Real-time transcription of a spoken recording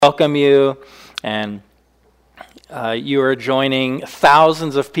welcome you, and you are joining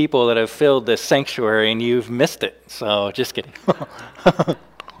thousands of people that have filled this sanctuary, and you've missed it. So, just kidding.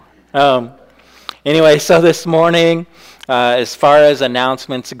 Anyway, so this morning, as far as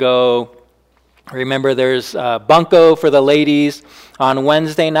announcements go, remember there's Bunko for the ladies on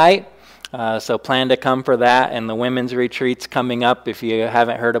Wednesday night. So plan to come for that, and the women's retreat's coming up. If you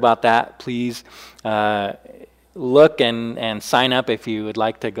haven't heard about that, please look and sign up if you would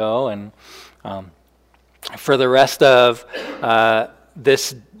like to go. And for the rest of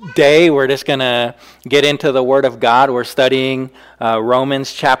this day, we're just going to get into the Word of God. We're studying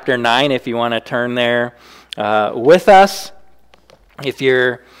Romans chapter 9, if you want to turn there with us. If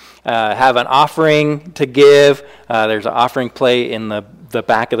you're have an offering to give, there's an offering plate in the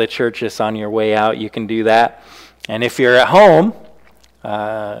back of the church just on your way out. You can do that. And if you're at home,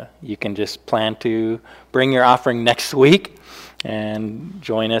 you can just plan to bring your offering next week and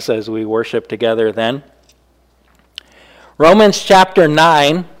join us as we worship together then. Romans chapter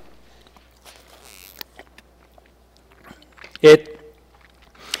 9, it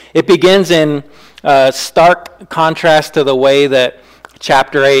begins in stark contrast to the way that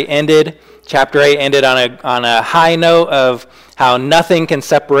Chapter 8 ended. Chapter 8 ended on a high note of how nothing can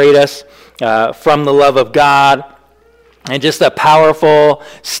separate us from the love of God, and just a powerful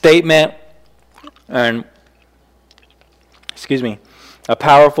statement, and a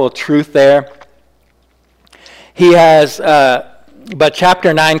powerful truth there. He has, but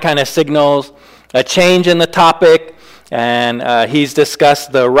chapter 9 kind of signals a change in the topic, and he's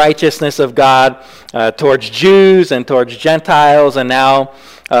discussed the righteousness of God towards Jews and towards Gentiles, and now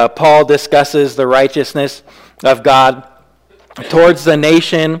Paul discusses the righteousness of God towards the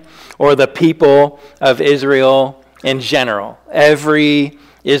nation or the people of Israel in general. Every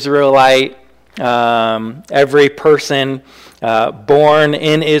Israelite, every person born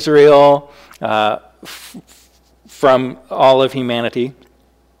in Israel from all of humanity.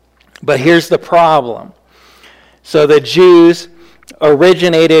 But here's the problem. So the Jews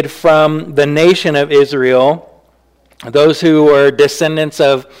originated from the nation of Israel, those who were descendants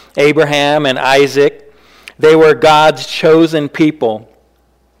of Abraham and Isaac. They were God's chosen people.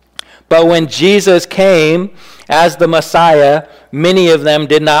 But when Jesus came as the Messiah, many of them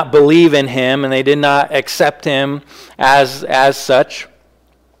did not believe in him, and they did not accept him as such.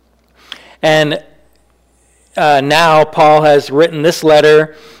 And now Paul has written this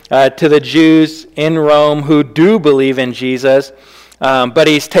letter to the Jews in Rome who do believe in Jesus, but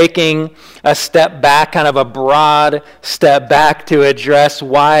he's taking a step back, kind of a broad step back, to address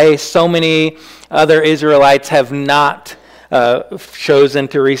why so many other Israelites have not chosen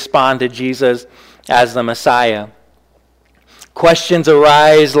to respond to Jesus as the Messiah. Questions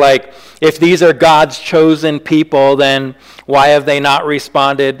arise like, if these are God's chosen people, then why have they not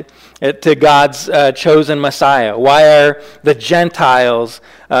responded to God's chosen Messiah? Why are the Gentiles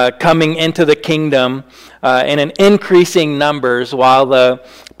coming into the kingdom in an increasing numbers while the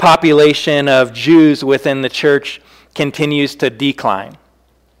population of Jews within the church continues to decline?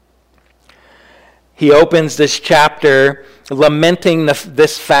 He opens this chapter lamenting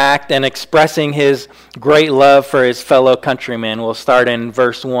this fact and expressing his great love for his fellow countrymen. We'll start in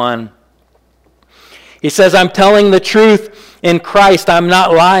verse 1. He says, "I'm telling the truth in Christ. I'm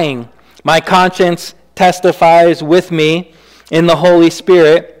not lying. My conscience testifies with me in the Holy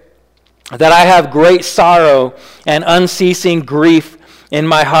Spirit that I have great sorrow and unceasing grief in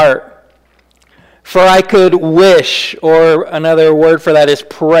my heart. For I could wish," or another word for that is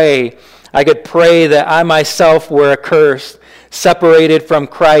pray, "I could pray that I myself were accursed, separated from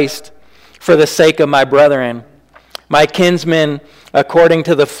Christ for the sake of my brethren, my kinsmen according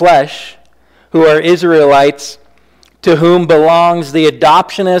to the flesh, who are Israelites, to whom belongs the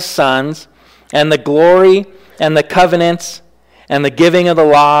adoption as sons, and the glory, and the covenants, and the giving of the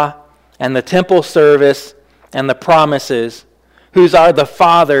law, and the temple service, and the promises, whose are the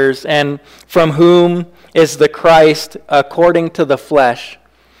fathers, and from whom is the Christ according to the flesh,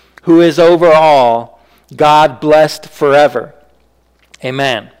 who is over all, God blessed forever.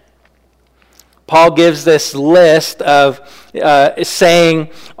 Amen." Paul gives this list of saying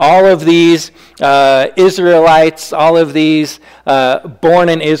all of these Israelites, all of these born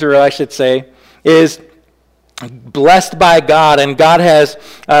in Israel, I should say, is blessed by God, and God has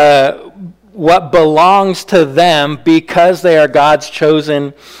what belongs to them because they are God's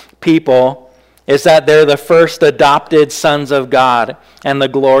chosen people is that they're the first adopted sons of God, and the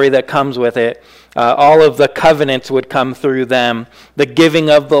glory that comes with it. All of the covenants would come through them. The giving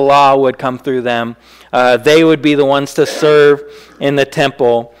of the law would come through them. They would be the ones to serve in the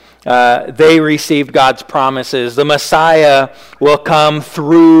temple. they received God's promises. The Messiah will come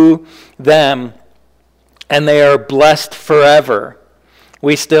through them, and they are blessed forever.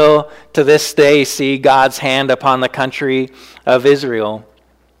 We still, to this day, see God's hand upon the country of Israel.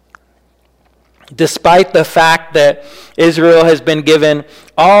 Despite the fact that Israel has been given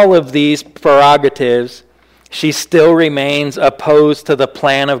all of these prerogatives, she still remains opposed to the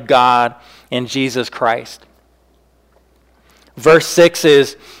plan of God in Jesus Christ. Verse 6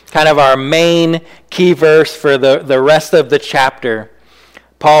 is kind of our main key verse for the rest of the chapter.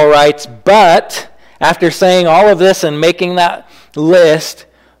 Paul writes, but, after saying all of this and making that list,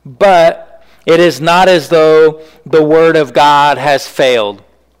 but it is not as though the word of God has failed.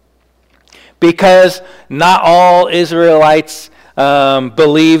 Because not all Israelites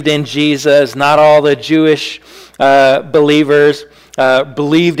believed in Jesus, not all the Jewish believers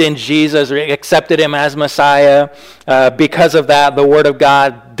believed in Jesus or accepted him as Messiah. Because of that, the word of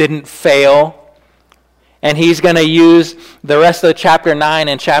God didn't fail. And he's going to use the rest of chapter 9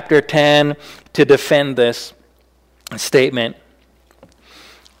 and chapter 10 to defend this statement.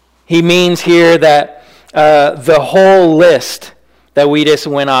 He means here that the whole list that we just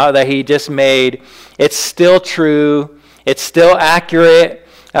went out, that he just made, it's still true, it's still accurate,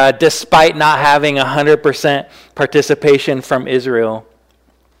 despite not having 100% participation from Israel.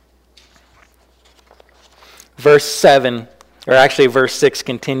 Verse 7, or actually verse 6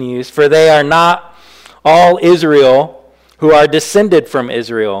 continues, for they are not all Israel who are descended from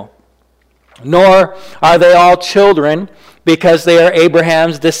Israel, nor are they all children because they are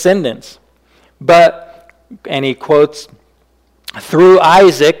Abraham's descendants. But, and he quotes, through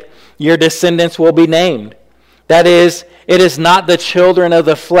Isaac your descendants will be named. That is, it is not the children of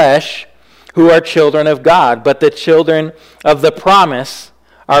the flesh who are children of God, but the children of the promise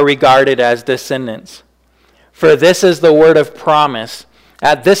are regarded as descendants. For this is the word of promise.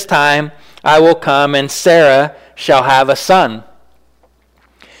 At this time I will come, and Sarah shall have a son.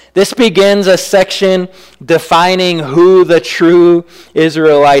 This begins a section defining who the true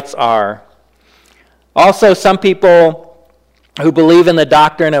Israelites are. Also, some people who believe in the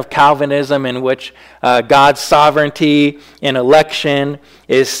doctrine of Calvinism, in which God's sovereignty in election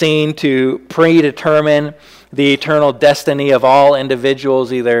is seen to predetermine the eternal destiny of all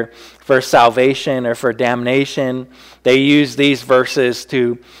individuals, either for salvation or for damnation. They use these verses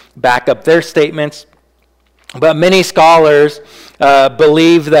to back up their statements. But many scholars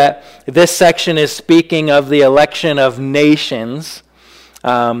believe that this section is speaking of the election of nations,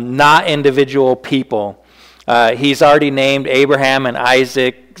 not individual people. He's already named Abraham and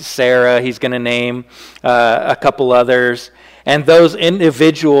Isaac, Sarah. He's going to name a couple others. And those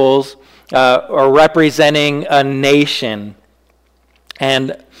individuals are representing a nation.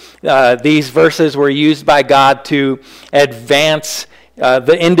 And these verses were used by God to advance,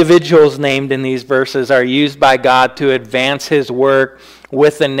 the individuals named in these verses are used by God to advance his work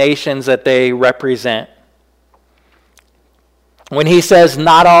with the nations that they represent. When he says,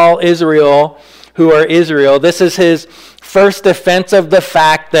 not all Israel who are Israel, this is his first defense of the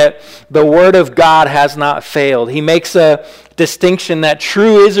fact that the word of God has not failed. He makes a distinction that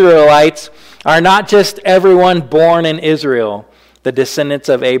true Israelites are not just everyone born in Israel, the descendants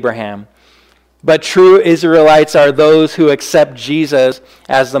of Abraham, but true Israelites are those who accept Jesus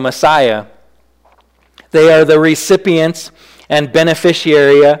as the Messiah. They are the recipients and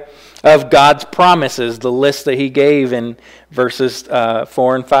beneficiary of God's promises, the list that he gave in verses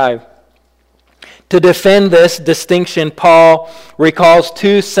 4 and 5. To defend this distinction, Paul recalls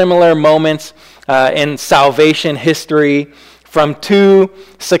two similar moments in salvation history from two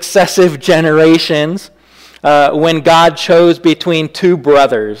successive generations when God chose between two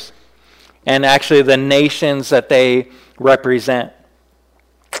brothers and actually the nations that they represent.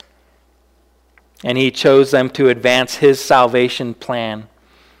 And he chose them to advance his salvation plan.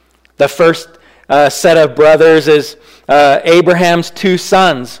 The first set of brothers is Abraham's two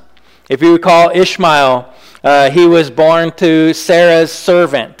sons. If you recall Ishmael, he was born to Sarah's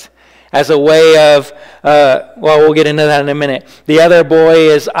servant as a way of, we'll get into that in a minute. The other boy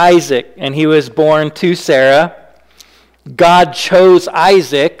is Isaac, and he was born to Sarah. God chose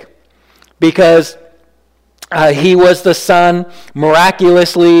Isaac because he was the son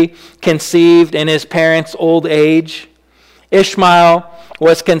miraculously conceived in his parents' old age. Ishmael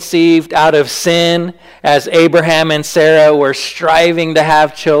was conceived out of sin as Abraham and Sarah were striving to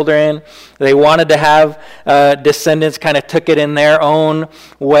have children. They wanted to have descendants, kind of took it in their own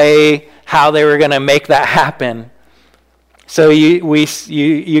way, how they were going to make that happen. So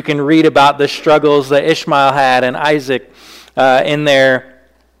you can read about the struggles that Ishmael had and Isaac in their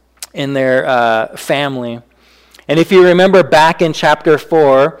family. And if you remember back in chapter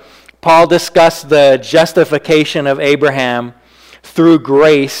 4, Paul discussed the justification of Abraham through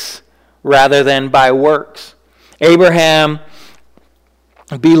grace rather than by works. Abraham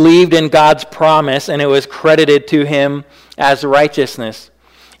believed in God's promise, and it was credited to him as righteousness.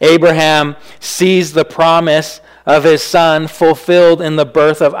 Abraham sees the promise of his son fulfilled in the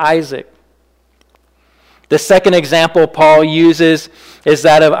birth of Isaac. The second example Paul uses is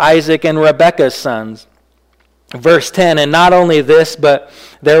that of Isaac and Rebekah's sons. Verse 10, and not only this, but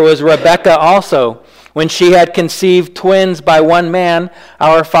there was Rebekah also, when she had conceived twins by one man,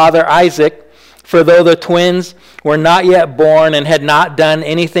 our father Isaac. For though the twins were not yet born and had not done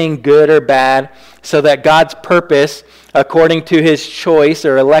anything good or bad, so that God's purpose, according to his choice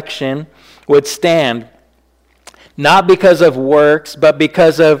or election, would stand, not because of works, but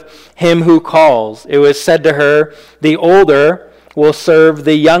because of him who calls. It was said to her, the older will serve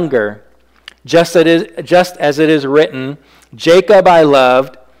the younger. Just as it is written, Jacob I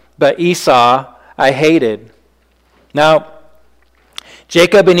loved, but Esau I hated. Now,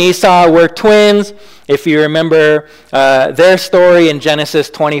 Jacob and Esau were twins. If you remember their story in Genesis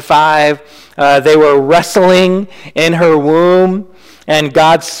 25, they were wrestling in her womb, and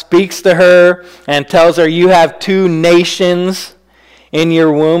God speaks to her and tells her, you have two nations in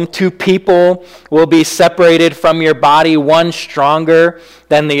your womb. Two people will be separated from your body, one stronger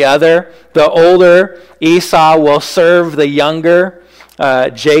than the other. The older, Esau, will serve the younger,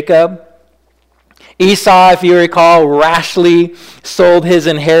 Jacob. Esau, if you recall, rashly sold his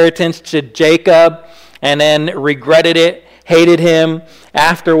inheritance to Jacob and then regretted it, hated him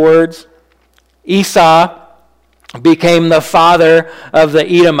afterwards. Esau became the father of the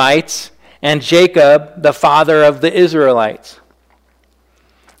Edomites, and Jacob the father of the Israelites.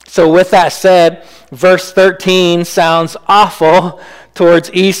 So with that said, verse 13 sounds awful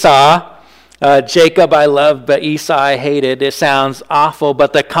towards Esau. Jacob I loved, but Esau I hated. It sounds awful,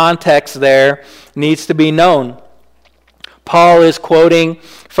 but the context there needs to be known. Paul is quoting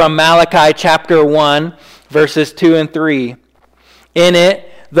from Malachi chapter 1, verses 2 and 3. In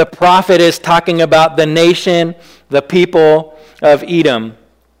it, the prophet is talking about the nation, the people of Edom,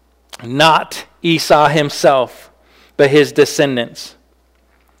 not Esau himself, but his descendants.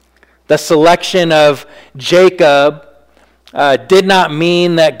 The selection of Jacob did not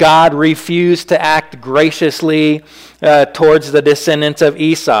mean that God refused to act graciously towards the descendants of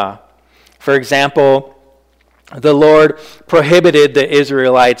Esau. For example, the Lord prohibited the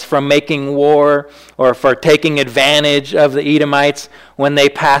Israelites from making war or for taking advantage of the Edomites when they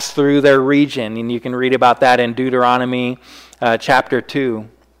passed through their region. And you can read about that in Deuteronomy chapter 2.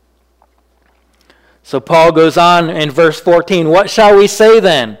 So Paul goes on in verse 14, what shall we say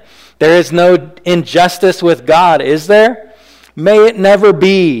then? There is no injustice with God, is there? May it never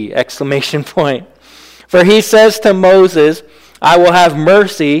be! Exclamation point. For he says to Moses, I will have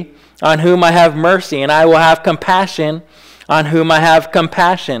mercy on whom I have mercy, and I will have compassion on whom I have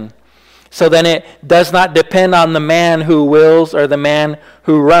compassion. So then it does not depend on the man who wills or the man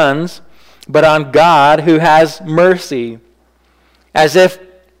who runs, but on God who has mercy. As if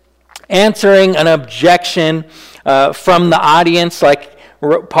answering an objection from the audience, like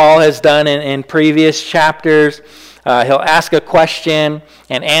Paul has done in previous chapters. He'll ask a question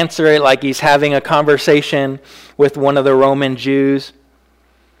and answer it like he's having a conversation with one of the Roman Jews.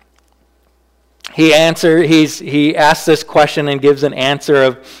 He asks this question and gives an answer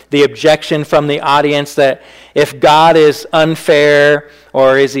of the objection from the audience that if God is unfair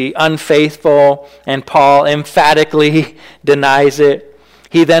or is he unfaithful, and Paul emphatically denies it.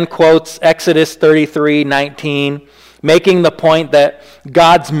 He then quotes Exodus 33:19, making the point that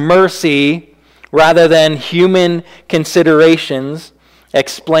God's mercy, rather than human considerations,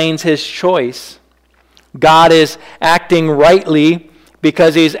 explains his choice. God is acting rightly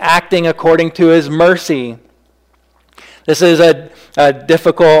because he's acting according to his mercy. This is a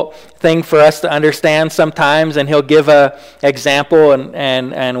difficult thing for us to understand sometimes, and he'll give an example,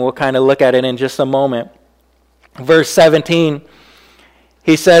 and we'll kind of look at it in just a moment. Verse 17,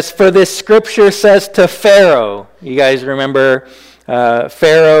 he says, for this scripture says to Pharaoh. You guys remember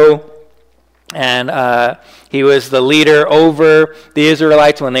Pharaoh, and he was the leader over the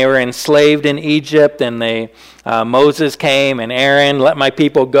Israelites when they were enslaved in Egypt, and Moses came, and Aaron, let my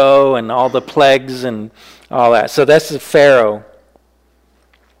people go, and all the plagues and all that. So this is Pharaoh.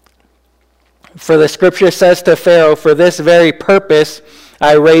 For the scripture says to Pharaoh, for this very purpose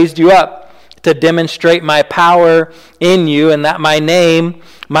I raised you up, to demonstrate my power in you, and that my name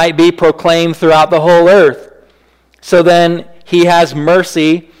might be proclaimed throughout the whole earth. So then he has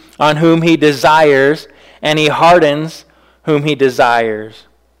mercy on whom he desires, and he hardens whom he desires.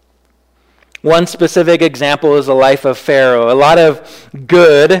 One specific example is the life of Pharaoh. A lot of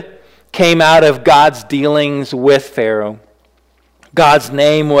good came out of God's dealings with Pharaoh. God's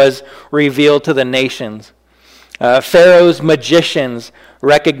name was revealed to the nations. Pharaoh's magicians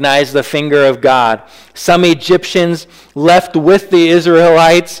recognized the finger of God. Some Egyptians left with the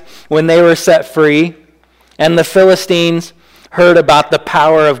Israelites when they were set free, and the Philistines heard about the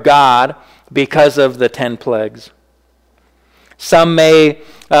power of God because of the 10 plagues. Some may,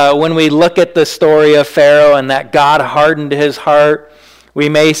 when we look at the story of Pharaoh and that God hardened his heart, we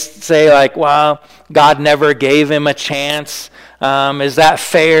may say like, well, God never gave him a chance. Is that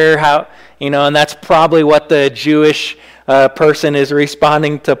fair? And that's probably what the Jewish person is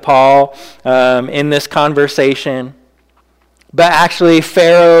responding to Paul in this conversation. But actually,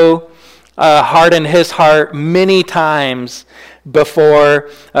 Pharaoh hardened his heart many times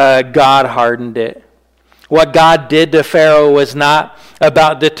before God hardened it. What God did to Pharaoh was not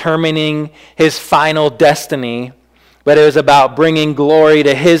about determining his final destiny, but it was about bringing glory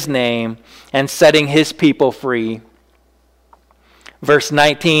to his name and setting his people free. Verse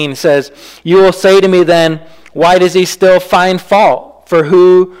 19 says, "You will say to me then, why does he still find fault? For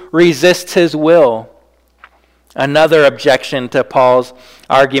who resists his will?" Another objection to Paul's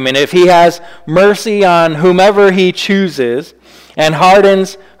argument. If he has mercy on whomever he chooses and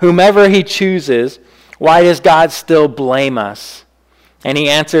hardens whomever he chooses, why does God still blame us? And he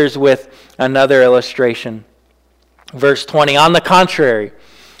answers with another illustration. Verse 20, "On the contrary,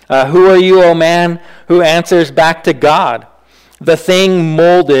 who are you, O man, who answers back to God? The thing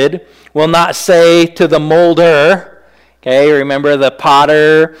molded will not say to the molder," okay, remember the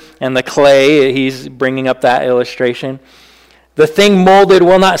potter and the clay, he's bringing up that illustration. "The thing molded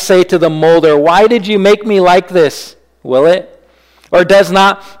will not say to the molder, 'Why did you make me like this?' Will it? Or does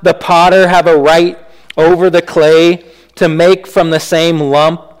not the potter have a right over the clay to make from the same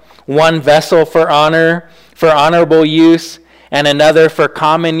lump one vessel for honorable use, and another for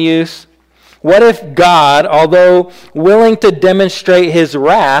common use? What if God, although willing to demonstrate his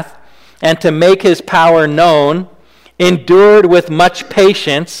wrath and to make his power known, endured with much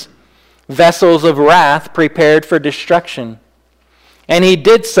patience vessels of wrath prepared for destruction? And he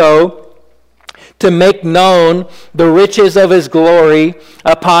did so to make known the riches of his glory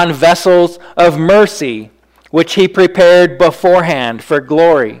upon vessels of mercy, which he prepared beforehand for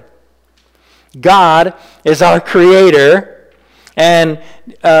glory." God is our creator. And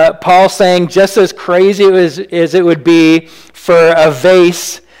Paul's saying just as crazy as it would be for a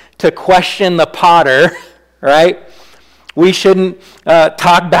vase to question the potter, right? We shouldn't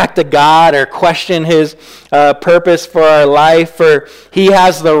talk back to God or question his purpose for our life, for he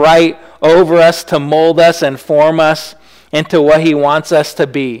has the right over us to mold us and form us into what he wants us to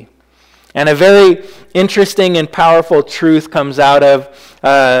be. And a very interesting and powerful truth comes out of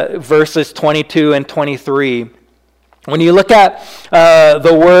verses 22 and 23. When you look at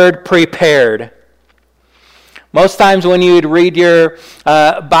the word prepared, most times when you would read your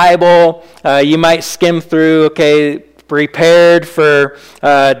Bible, you might skim through, okay, prepared for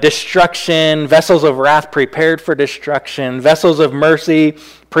destruction, vessels of wrath prepared for destruction, vessels of mercy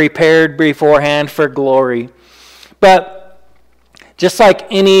prepared beforehand for glory. But just like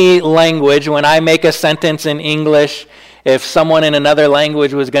any language, when I make a sentence in English, if someone in another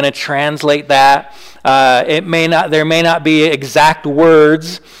language was going to translate that, there may not be exact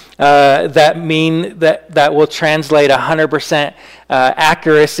words that will translate 100%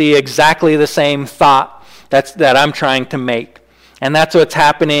 accuracy, exactly the same thought that I'm trying to make. And that's what's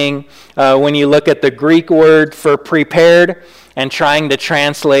happening when you look at the Greek word for prepared and trying to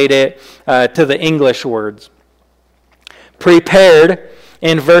translate it to the English words. Prepared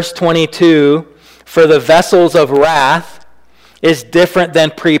in verse 22 for the vessels of wrath is different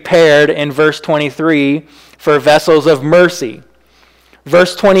than prepared in verse 23 for vessels of mercy.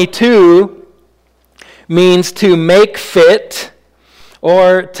 Verse 22 means to make fit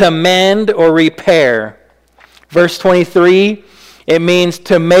or to mend or repair. Verse 23, it means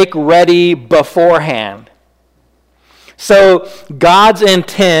to make ready beforehand. So God's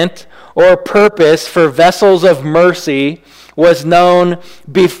intent or purpose for vessels of mercy was known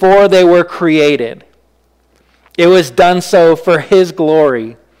before they were created. It was done so for his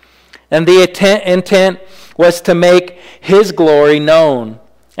glory. And the intent was to make his glory known.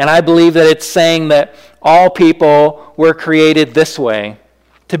 And I believe that it's saying that all people were created this way,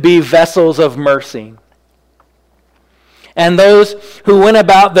 to be vessels of mercy. And those who went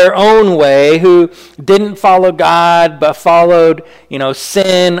about their own way, who didn't follow God, but followed,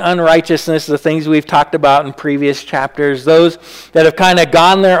 sin, unrighteousness, the things we've talked about in previous chapters, those that have kind of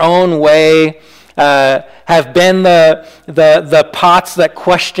gone their own way, have been the pots that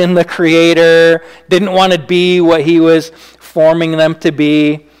questioned the Creator, didn't want to be what he was forming them to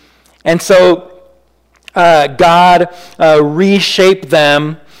be. And so God reshaped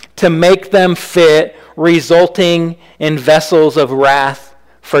them to make them fit, resulting in vessels of wrath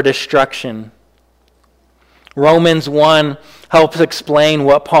for destruction. Romans 1 helps explain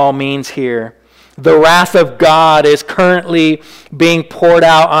what Paul means here. The wrath of God is currently being poured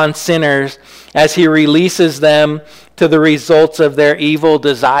out on sinners as he releases them to the results of their evil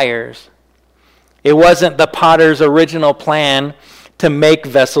desires. It wasn't the potter's original plan to make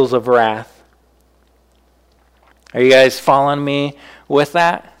vessels of wrath. Are you guys following me with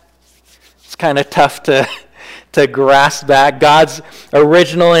that? It's kind of tough to grasp that. God's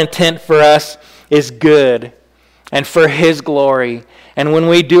original intent for us is good and for his glory. And when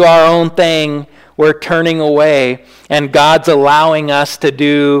we do our own thing, we're turning away, and God's allowing us to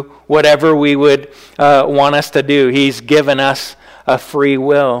do whatever we would want us to do. He's given us a free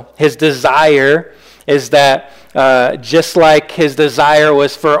will. His desire is that just like his desire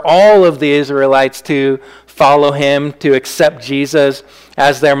was for all of the Israelites to follow him, to accept Jesus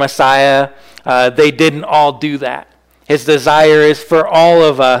as their Messiah, they didn't all do that. His desire is for all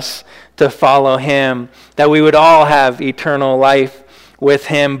of us to follow him, that we would all have eternal life with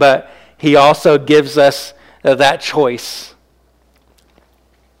him, but he also gives us that choice.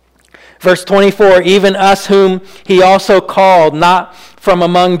 Verse 24, even us whom he also called, not from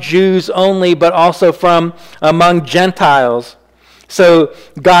among Jews only, but also from among Gentiles. So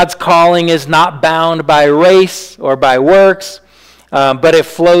God's calling is not bound by race or by works, but it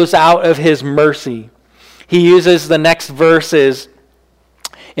flows out of his mercy. He uses the next verses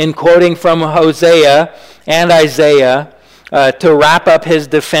in quoting from Hosea and Isaiah to wrap up his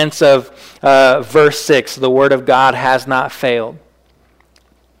defense of verse 6, the word of God has not failed.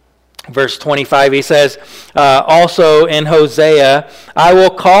 Verse 25, he says, also in Hosea, I will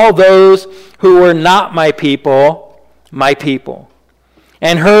call those who were not my people,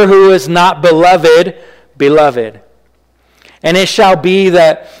 and her who is not beloved, beloved. And it shall be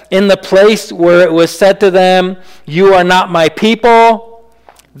that in the place where it was said to them, you are not my people,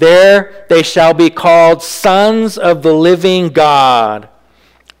 there they shall be called sons of the living God.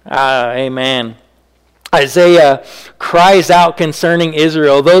 Amen. Isaiah cries out concerning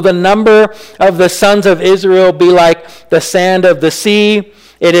Israel, though the number of the sons of Israel be like the sand of the sea,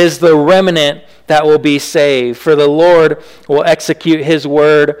 it is the remnant that will be saved. For the Lord will execute his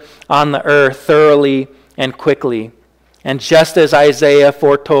word on the earth thoroughly and quickly. And just as Isaiah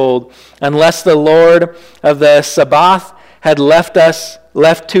foretold, unless the Lord of the Sabaoth had left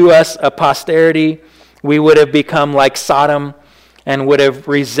to us a posterity, we would have become like Sodom and would have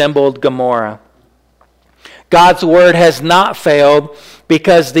resembled Gomorrah. God's word has not failed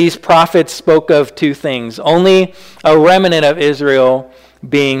because these prophets spoke of two things. Only a remnant of Israel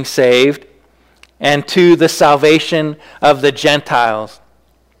being saved, and two, the salvation of the Gentiles.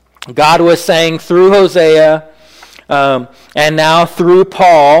 God was saying through Hosea and now through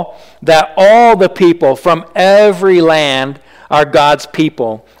Paul that all the people from every land are God's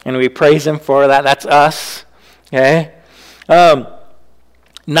people. And we praise him for that. That's us. Okay?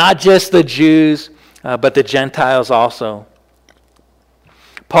 Not just the Jews, but the Gentiles also.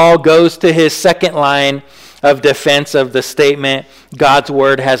 Paul goes to his second line of defense of the statement, God's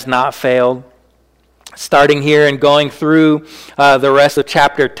word has not failed. Starting here and going through the rest of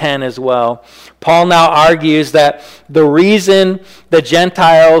chapter 10 as well. Paul now argues that the reason the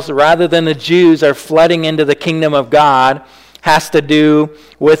Gentiles, rather than the Jews, are flooding into the kingdom of God has to do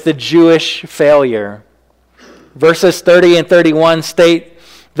with the Jewish failure. Verses 30 and 31 state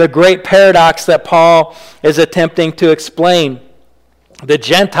the great paradox that Paul is attempting to explain. The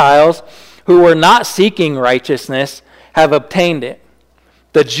Gentiles, who were not seeking righteousness, have obtained it.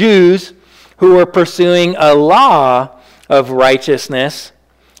 The Jews, who were pursuing a law of righteousness,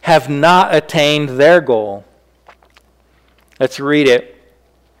 have not attained their goal. Let's read it.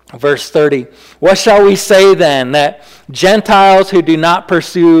 Verse 30. What shall we say then? That Gentiles who do not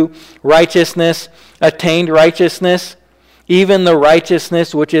pursue righteousness attained righteousness, even the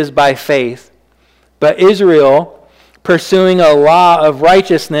righteousness which is by faith. But Israel, pursuing a law of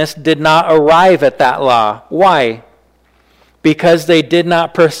righteousness, did not arrive at that law. Why? Because they did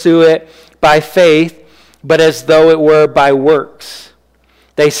not pursue it by faith, but as though it were by works.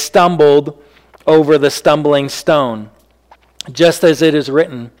 They stumbled over the stumbling stone, just as it is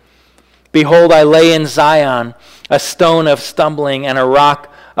written, Behold, I lay in Zion a stone of stumbling and a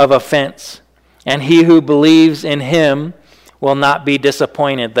rock of offense, and he who believes in him will not be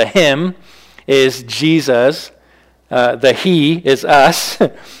disappointed. The him is Jesus, the he is us.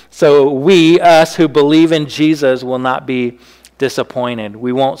 So us who believe in Jesus will not be disappointed.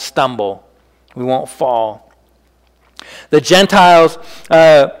 We won't stumble. We won't fall. The Gentiles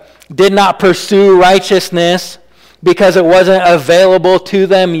did not pursue righteousness because it wasn't available to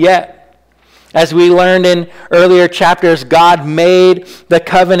them yet. As we learned in earlier chapters, God made the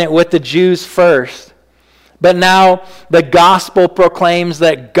covenant with the Jews first. But now the gospel proclaims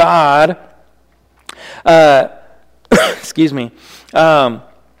that God, the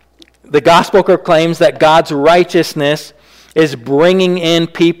gospel proclaims that God's righteousness is bringing in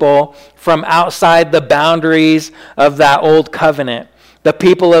people from outside the boundaries of that old covenant. The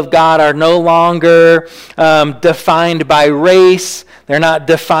people of God are no longer defined by race. They're not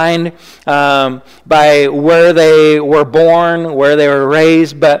defined by where they were born, where they were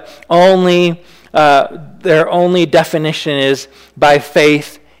raised, but their only definition is by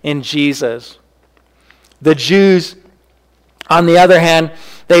faith in Jesus. The Jews, on the other hand,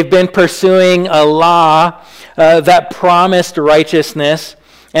 they've been pursuing a law that promised righteousness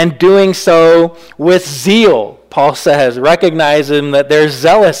and doing so with zeal. Paul says, recognizing that they're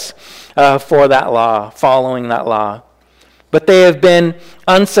zealous for that law, following that law. But they have been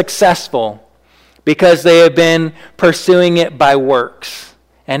unsuccessful because they have been pursuing it by works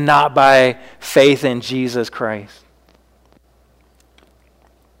and not by faith in Jesus Christ.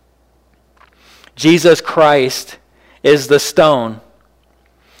 Jesus Christ is the stone.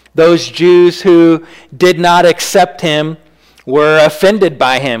 Those Jews who did not accept him were offended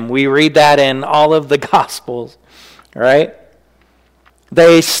by him. We read that in all of the Gospels, right?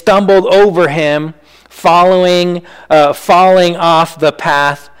 They stumbled over him, falling off the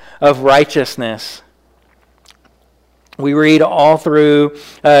path of righteousness. We read all through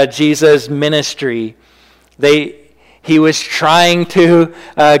Jesus' ministry. He was trying to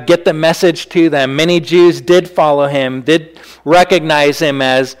get the message to them. Many Jews did follow him, did recognize him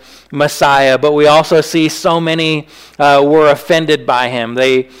as Messiah, but we also see so many were offended by him.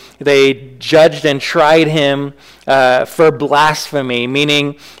 They judged and tried him for blasphemy,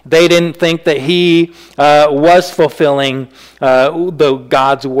 meaning they didn't think that he was fulfilling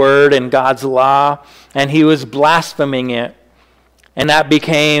God's word and God's law, and he was blaspheming it. And that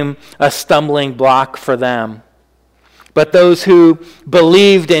became a stumbling block for them. But those who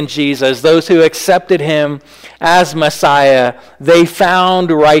believed in Jesus, those who accepted him as Messiah, they found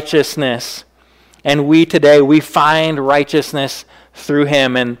righteousness. And we today, we find righteousness through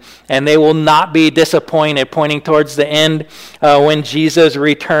him. And they will not be disappointed, pointing towards the end when Jesus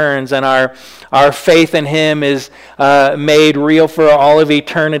returns and our faith in him is made real for all of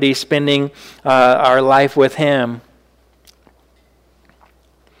eternity, spending our life with him.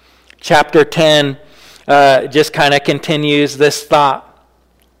 Chapter 10 just kind of continues this thought.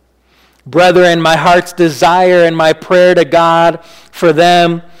 Brethren, my heart's desire and my prayer to God for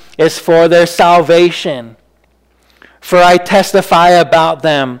them is for their salvation. For I testify about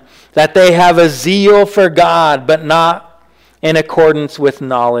them that they have a zeal for God, but not in accordance with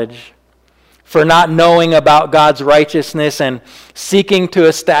knowledge. For not knowing about God's righteousness and seeking to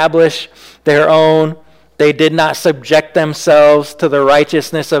establish their own, they did not subject themselves to the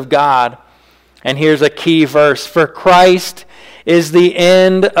righteousness of God. And here's a key verse. For Christ is the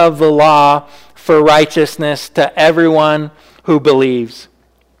end of the law for righteousness to everyone who believes.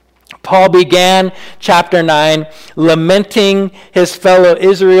 Paul began chapter 9 lamenting his fellow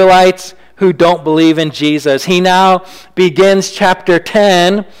Israelites who don't believe in Jesus. He now begins chapter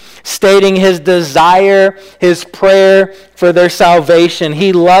 10 stating his desire, his prayer for their salvation.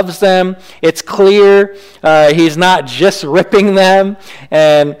 He loves them. It's clear. He's not just ripping them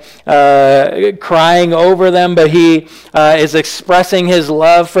and crying over them, but he is expressing his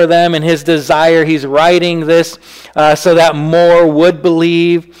love for them and his desire. He's writing this so that more would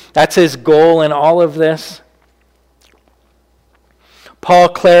believe. That's his goal in all of this. Paul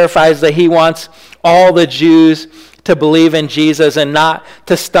clarifies that he wants all the Jews to believe in Jesus and not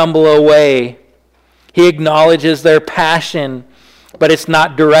to stumble away. He acknowledges their passion, but it's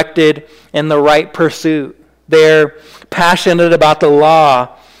not directed in the right pursuit. They're passionate about the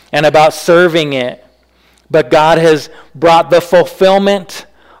law and about serving it, but God has brought the fulfillment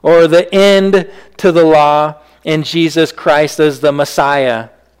or the end to the law in Jesus Christ as the Messiah.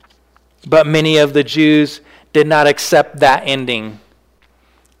 But many of the Jews did not accept that ending.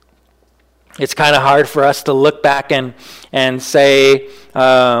 It's kind of hard for us to look back and say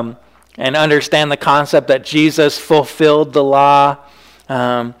and understand the concept that Jesus fulfilled the law.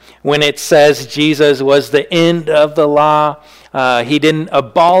 When it says Jesus was the end of the law, he didn't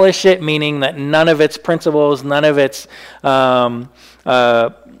abolish it, meaning that none of its principles, none of its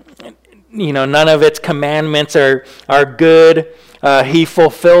none of its commandments are good. He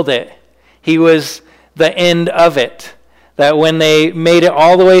fulfilled it. He was the end of it. That when they made it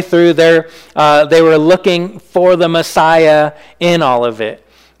all the way through, they were looking for the Messiah in all of it.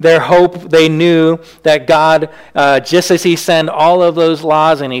 Their hope, they knew that God, just as he sent all of those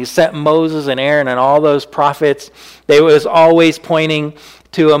laws and he sent Moses and Aaron and all those prophets, they was always pointing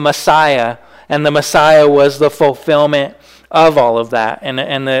to a Messiah. And the Messiah was the fulfillment of all of that and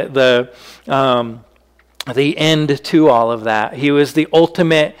the end to all of that. He was the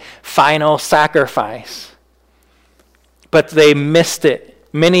ultimate final sacrifice. But they missed it.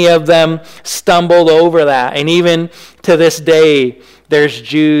 Many of them stumbled over that. And even to this day, there's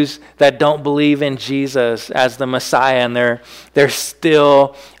Jews that don't believe in Jesus as the Messiah, and they're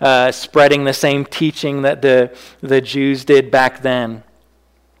still spreading the same teaching that the Jews did back then.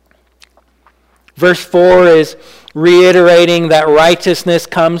 Verse 4 is reiterating that righteousness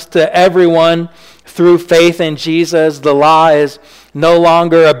comes to everyone through faith in Jesus. The law is no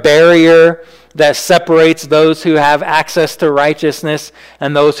longer a barrier that separates those who have access to righteousness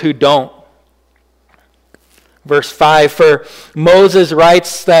and those who don't. Verse 5, for Moses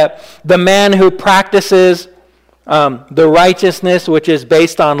writes that the man who practices the righteousness which is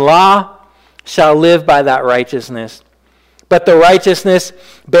based on law shall live by that righteousness. But the righteousness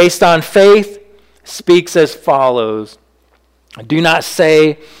based on faith speaks as follows. Do not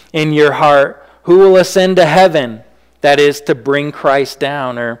say in your heart, who will ascend to heaven? That is to bring Christ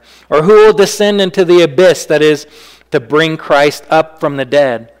down. Or who will descend into the abyss? That is to bring Christ up from the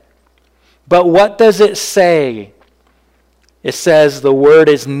dead. But what does it say? It says the word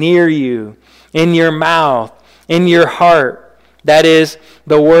is near you, in your mouth, in your heart. That is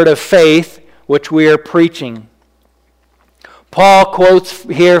the word of faith which we are preaching. Paul quotes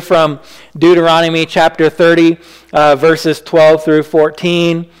here from Deuteronomy chapter 30, verses 12 through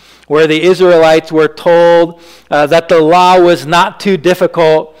 14, where the Israelites were told that the law was not too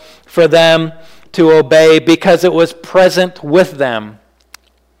difficult for them to obey because it was present with them.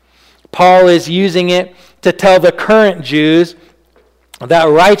 Paul is using it to tell the current Jews that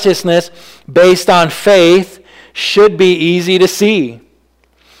righteousness based on faith should be easy to see.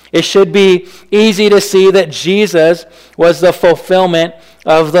 It should be easy to see that Jesus was the fulfillment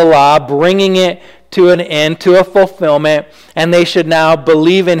of the law, bringing it to an end, to a fulfillment, and they should now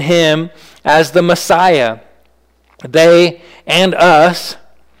believe in him as the Messiah. They and us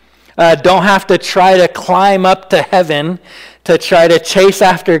don't have to try to climb up to heaven to try to chase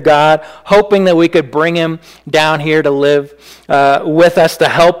after God, hoping that we could bring him down here to live with us, to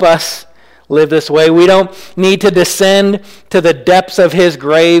help us live this way. We don't need to descend to the depths of his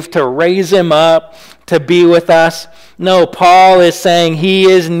grave to raise him up, to be with us. No, Paul is saying he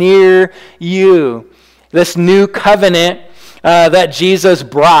is near you. This new covenant that Jesus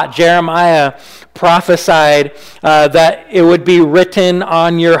brought, Jeremiah prophesied that it would be written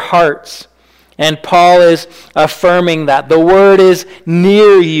on your hearts. And Paul is affirming that. The word is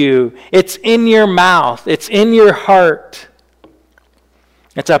near you. It's in your mouth. It's in your heart.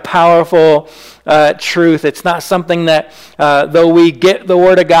 It's a powerful truth. It's not something that, though we get the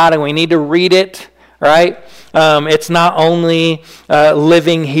Word of God and we need to read it, right? It's not only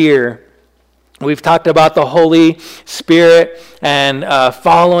living here. We've talked about the Holy Spirit and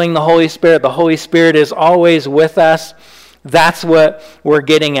following the Holy Spirit. The Holy Spirit is always with us. That's what we're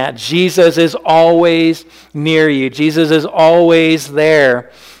getting at. Jesus is always near you. Jesus is always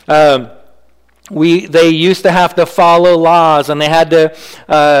there. They used to have to follow laws, and they had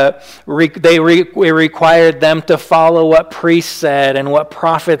to. We required them to follow what priests said and what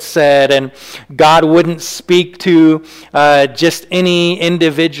prophets said, and God wouldn't speak to just any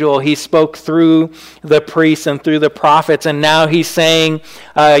individual. He spoke through the priests and through the prophets, and now he's saying,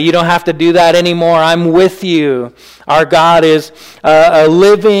 "You don't have to do that anymore. I'm with you." Our God is a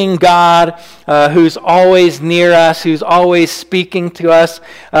living God who's always near us, who's always speaking to us,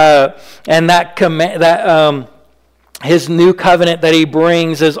 and his new covenant that he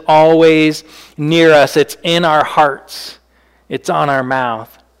brings is always near us. It's in our hearts. It's on our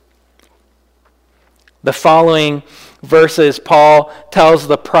mouth. The following verses, Paul tells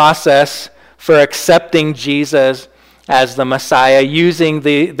the process for accepting Jesus as the Messiah, using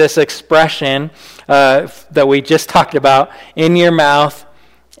this expression that we just talked about, in your mouth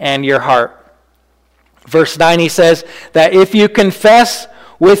and your heart. Verse 9, he says that if you confess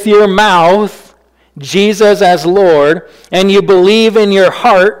with your mouth Jesus as Lord, and you believe in your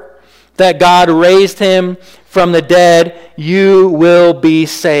heart that God raised him from the dead, you will be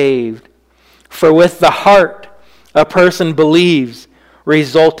saved. For with the heart a person believes,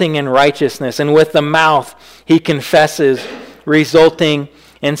 resulting in righteousness, and with the mouth he confesses, resulting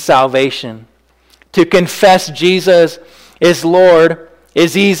in salvation. To confess Jesus is Lord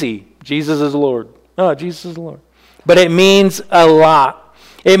is easy. Jesus is Lord. Oh, Jesus is Lord. But it means a lot.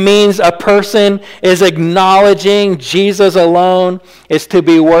 It means a person is acknowledging Jesus alone is to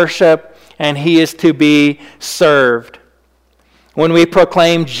be worshiped and he is to be served. When we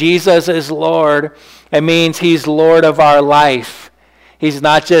proclaim Jesus is Lord, it means he's Lord of our life. He's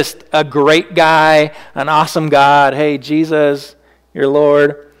not just a great guy, an awesome God. Hey, Jesus, you're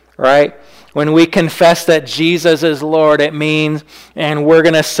Lord, right? When we confess that Jesus is Lord, it means, and we're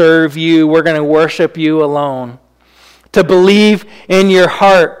going to serve you, we're going to worship you alone. To believe in your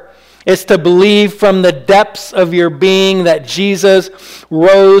heart is to believe from the depths of your being that Jesus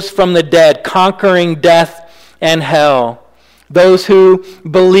rose from the dead, conquering death and hell. Those who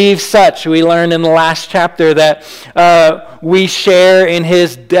believe such, we learned in the last chapter that we share in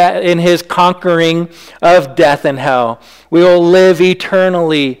his conquering of death and hell. We will live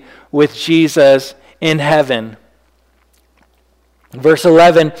eternally with Jesus in heaven. Verse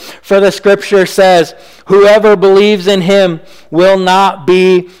 11, for the scripture says, whoever believes in him will not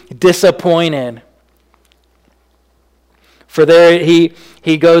be disappointed. For there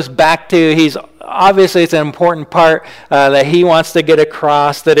he goes back to, obviously it's an important part that he wants to get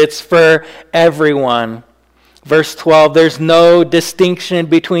across, that it's for everyone. Verse 12, there's no distinction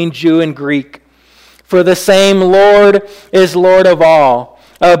between Jew and Greek. For the same Lord is Lord of all,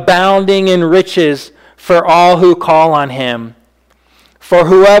 abounding in riches for all who call on him. For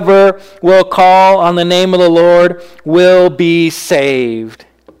whoever will call on the name of the Lord will be saved.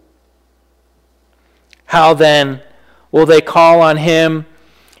 How then will they call on him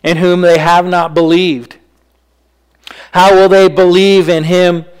in whom they have not believed? How will they believe in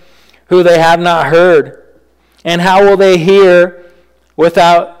him who they have not heard? And how will they hear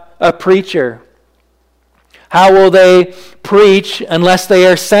without a preacher? How will they preach unless they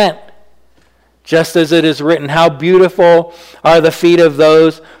are sent? Just as it is written, how beautiful are the feet of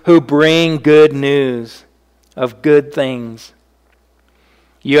those who bring good news of good things.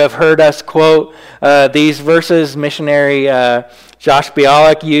 You have heard us quote these verses. Missionary Josh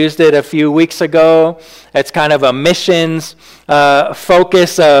Bialik used it a few weeks ago. It's kind of a missions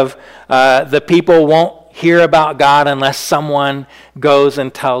focus of the people won't hear about God unless someone goes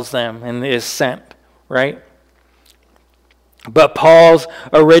and tells them and is sent, right? But Paul's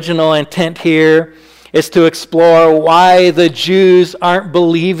original intent here is to explore why the Jews aren't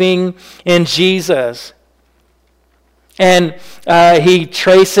believing in Jesus. And he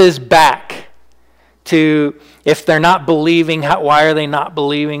traces back to, if they're not believing, why are they not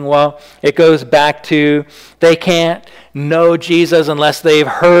believing? Well, it goes back to they can't know Jesus unless they've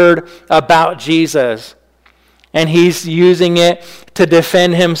heard about Jesus. And he's using it to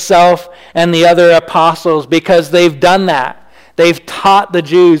defend himself and the other apostles because they've done that. They've taught the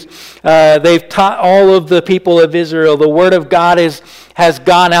Jews. They've taught all of the people of Israel. The word of God has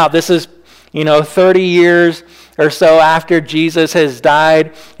gone out. This is, 30 years or so after Jesus has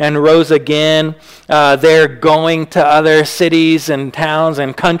died and rose again. They're going to other cities and towns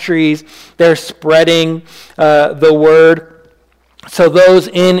and countries. They're spreading the word. So those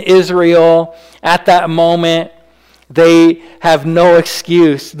in Israel at that moment, they have no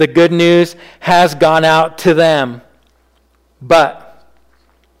excuse. The good news has gone out to them. But,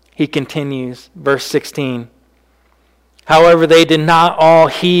 he continues, verse 16, however, they did not all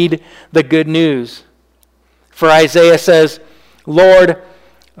heed the good news. For Isaiah says, Lord,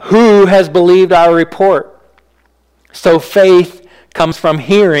 who has believed our report? So faith comes from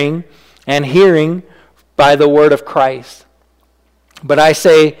hearing, and hearing by the word of Christ. But I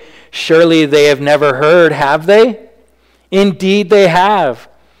say, surely they have never heard, have they? Indeed they have.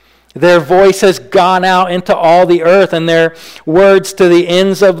 Their voice has gone out into all the earth, and their words to the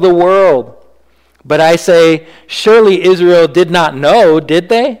ends of the world. But I say, surely Israel did not know, did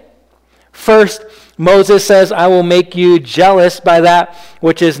they? First, Moses says, I will make you jealous by that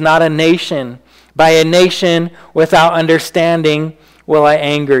which is not a nation. By a nation without understanding will I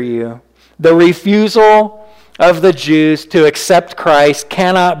anger you. The refusal of the Jews to accept Christ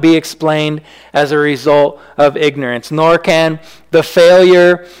cannot be explained as a result of ignorance, nor can the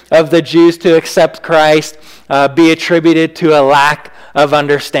failure of the Jews to accept Christ be attributed to a lack of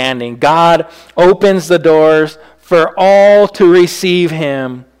understanding. God opens the doors for all to receive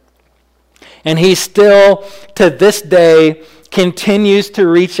him, and he still, to this day, continues to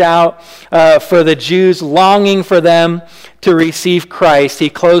reach out for the Jews, longing for them to receive Christ. He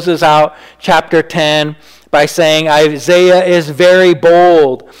closes out chapter 10 by saying Isaiah is very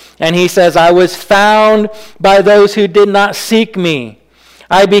bold. And he says, I was found by those who did not seek me.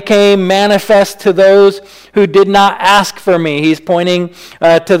 I became manifest to those who did not ask for me. He's pointing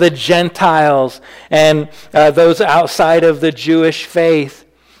to the Gentiles and those outside of the Jewish faith.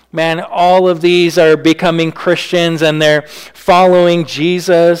 Man, all of these are becoming Christians and they're following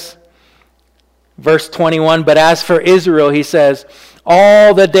Jesus. Verse 21, but as for Israel, he says,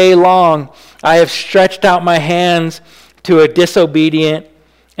 all the day long I have stretched out my hands to a disobedient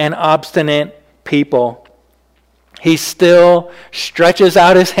and obstinate people. He still stretches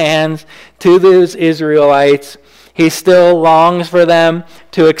out his hands to those Israelites. He still longs for them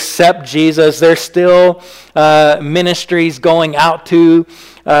to accept Jesus. There's still ministries going out to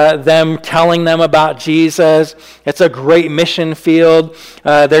them, telling them about Jesus. It's a great mission field.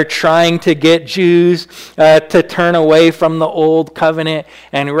 They're trying to get Jews to turn away from the old covenant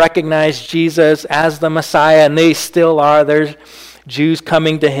and recognize Jesus as the Messiah, and they still are. There's Jews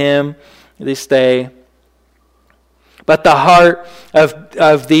coming to him this day. But the heart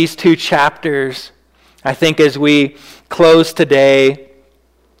of these two chapters, I think as we close today,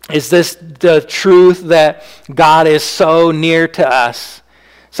 is this the truth that God is so near to us.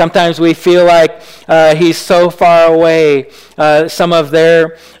 Sometimes we feel like he's so far away. Some of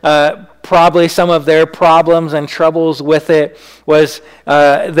their problems and troubles with it was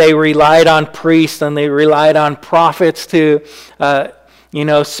they relied on priests and they relied on prophets to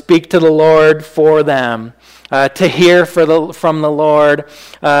speak to the Lord for them. To hear from the Lord,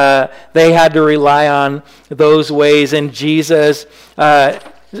 they had to rely on those ways, and Jesus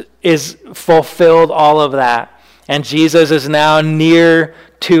is fulfilled all of that. And Jesus is now near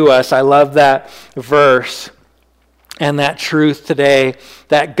to us. I love that verse and that truth today,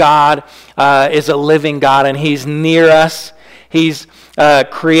 that God is a living God, and he's near us. He's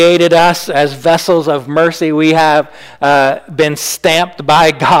created us as vessels of mercy. We have been stamped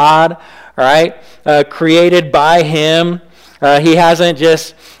by God, all right? Created by him. He hasn't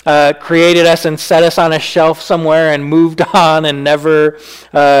just created us and set us on a shelf somewhere and moved on and never,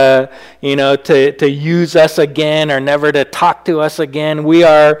 to use us again or never to talk to us again. We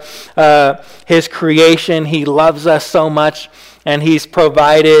are his creation. He loves us so much, and he's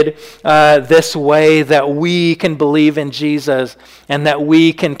provided this way that we can believe in Jesus and that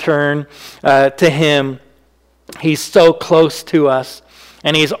we can turn to him. He's so close to us.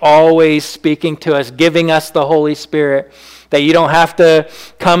 And he's always speaking to us, giving us the Holy Spirit, that you don't have to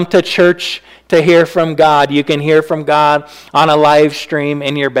come to church to hear from God. You can hear from God on a live stream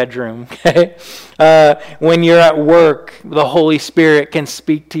in your bedroom. Okay? When you're at work, the Holy Spirit can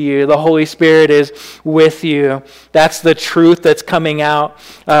speak to you. The Holy Spirit is with you. That's the truth that's coming out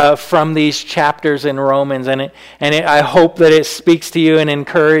from these chapters in Romans. And I hope that it speaks to you and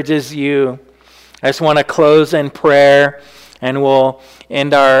encourages you. I just want to close in prayer. And we'll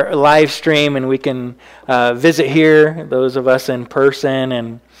end our live stream, and we can visit here, those of us in person.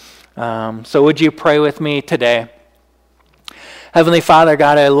 And so would you pray with me today? Heavenly Father,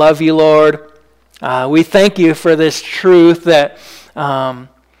 God, I love you, Lord. We thank you for this truth that,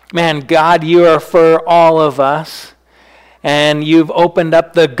 God, you are for all of us. And you've opened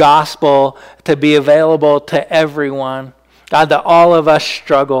up the gospel to be available to everyone. God, that all of us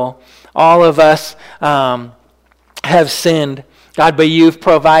struggle. All of us have sinned, God, but you've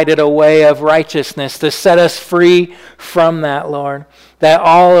provided a way of righteousness to set us free from that, Lord. That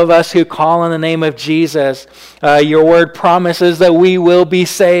all of us who call on the name of Jesus, your word promises that we will be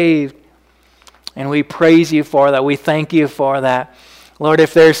saved. And we praise you for that. We thank you for that. Lord,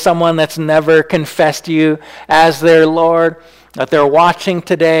 if there's someone that's never confessed you as their Lord, that they're watching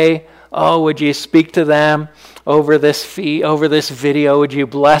today, would you speak to them over this video? Would you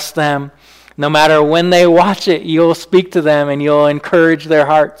bless them? No matter when they watch it, you'll speak to them and you'll encourage their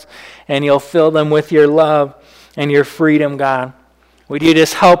hearts and you'll fill them with your love and your freedom, God. Would you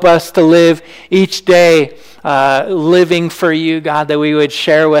just help us to live each day living for you, God, that we would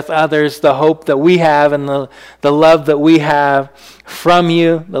share with others the hope that we have and the love that we have from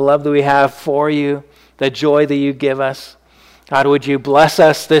you, the love that we have for you, the joy that you give us. God, would you bless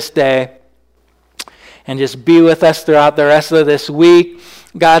us this day and just be with us throughout the rest of this week.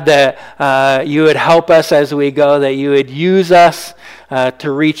 God, that you would help us as we go, that you would use us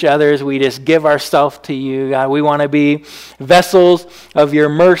to reach others. We just give ourselves to you, God. We want to be vessels of your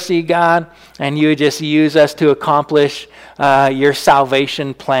mercy, God, and you would just use us to accomplish your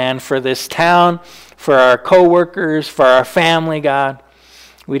salvation plan for this town, for our co-workers, for our family, God.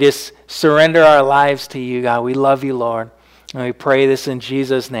 We just surrender our lives to you, God. We love you, Lord. And we pray this in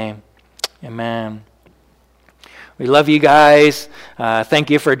Jesus' name. Amen. We love you guys.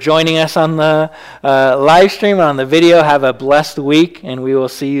 Thank you for joining us on the live stream, on the video. Have a blessed week, and we will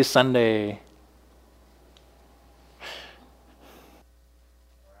see you Sunday.